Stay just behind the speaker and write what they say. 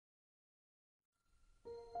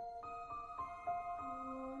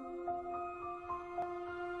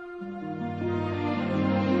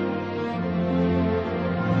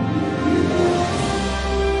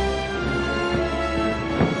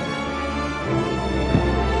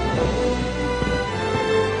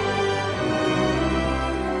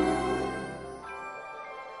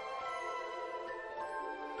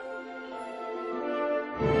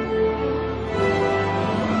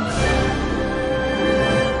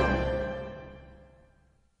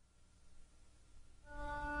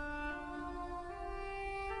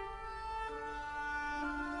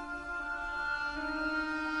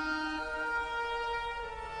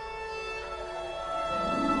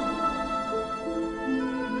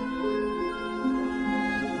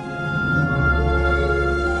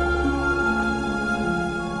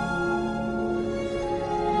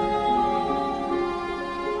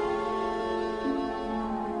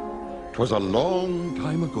'Twas a long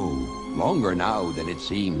time ago, Longer now than it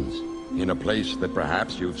seems. in a place that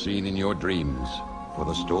perhaps you've seen in your dreams. For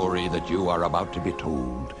the story that you are about to be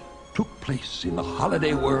told took place in the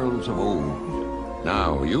holiday worlds of old.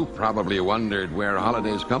 Now, you probably wondered where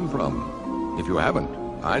holidays come from. If you haven't,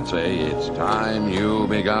 I'd say it's time you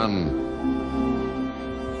begun.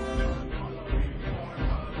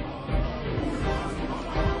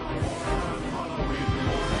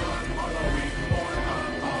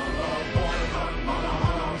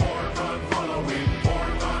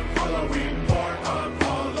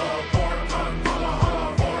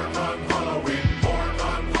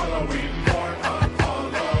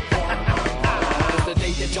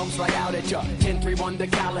 Jumps right out at ya, 10-3-1 the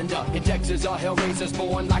calendar. In Texas, a hellraiser's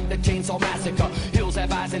born like the Chainsaw Massacre. Hills have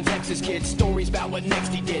eyes in Texas, kids. Stories about what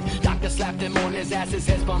next he did. Doctor slapped him on his ass, his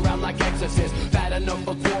head spun round like Exorcist. Bad enough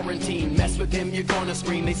for quarantine. Mess with him, you're gonna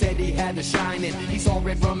scream. They said he had the shine in. He saw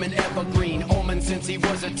red from an evergreen. Omen since he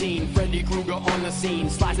was a teen. Freddy Krueger on the scene.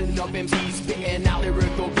 Slicing up MCs, spitting out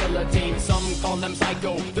lyrical guillotine. Some call him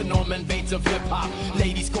Psycho, the Norman Bates of hip-hop.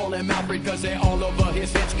 Ladies call him Alfred cause they're all over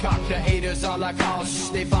his Hitchcock. The haters are like, oh shh,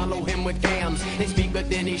 they follow him with cams. They speak but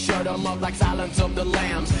then he shut them up like Silence of the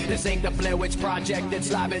Lambs. This ain't the Blair Witch Project,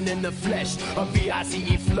 it's livin' in the flesh. A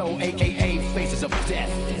VICE flow, aka Faces of Death.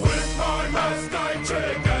 With my mask I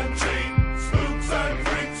trick and cheat. Spooks and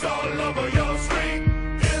freaks all over your street.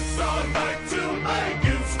 It's our night to make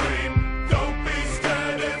you scream. Don't be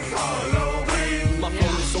scared, it's Halloween. My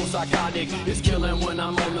flow is so psychotic, it's killing when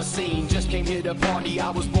I'm on the scene. Just came here to party, I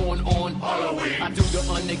was born on Halloween. I do the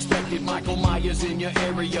unexpected, Michael Myers in your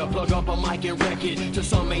area. Plug up a mic and wreck it, to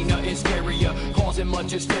some ain't nothing scarier. Causing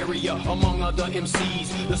much hysteria among other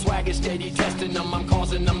MCs. The swag is steady testing them, I'm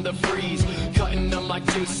causing them to freeze. Cutting them like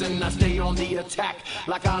Jason, I stay on the attack.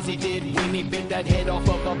 Like Ozzy did when he bit that head off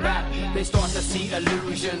of a bat. They start to see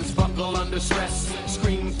illusions, buckle under stress.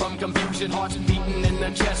 Scream from confusion, hearts beating in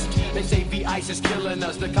the chest. They say V-Ice is killing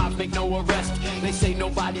us, the cops make no arrest. They say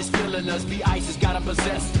nobody's feeling us, V-Ice has got him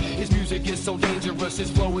possessed. His music is so dangerous, his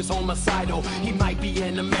flow is homicidal. He might be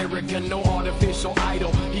an American, no artificial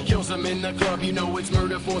idol. He kills them in the club, you know it's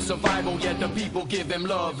murder for survival. Yet the people give him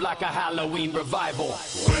love like a Halloween revival.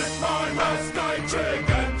 With my mask I trick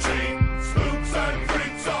and cheat. Spooks and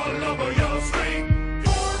freaks all over your street.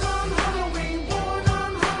 Born on Halloween, born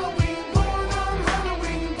on Halloween, born on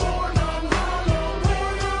Halloween, born on Halloween,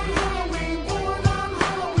 born on Halloween, born on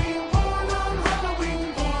Halloween, born on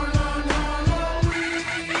Halloween, born on Halloween.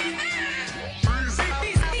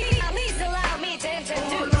 Please allow me to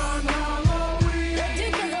introduce the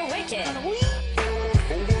Duke of the Wicked.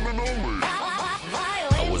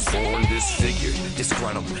 I was born disfigured,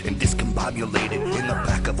 disgruntled, and discombobulated in the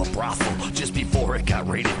back of a brothel just before it got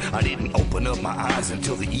raided. I didn't open up my eyes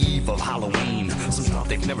until the eve of Halloween. Some stuff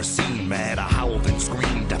they've never seen, mad. I howled and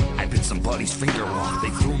screamed. I bit somebody's finger off. They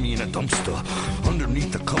threw me in a dumpster.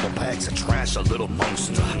 Underneath a couple bags of trash, a little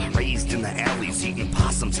monster. Raised in the alleys, eating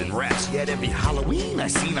possums and rats. Yet every Halloween I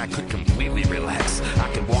seen, I could completely relax.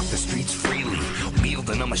 I could walk the streets freely,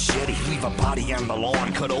 wielding a machete. Leave a body on the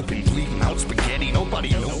lawn, cut open, bleeding out spaghetti.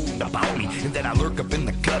 Nobody knows about me, and that I lurk up in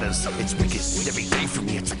the gutters. It's wicked, every day for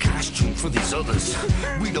me, it's a costume for these others.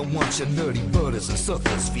 We don't want your nerdy butters and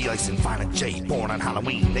suckers. V-Ice and Fina J, born on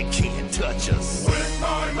Halloween, they can't touch us. With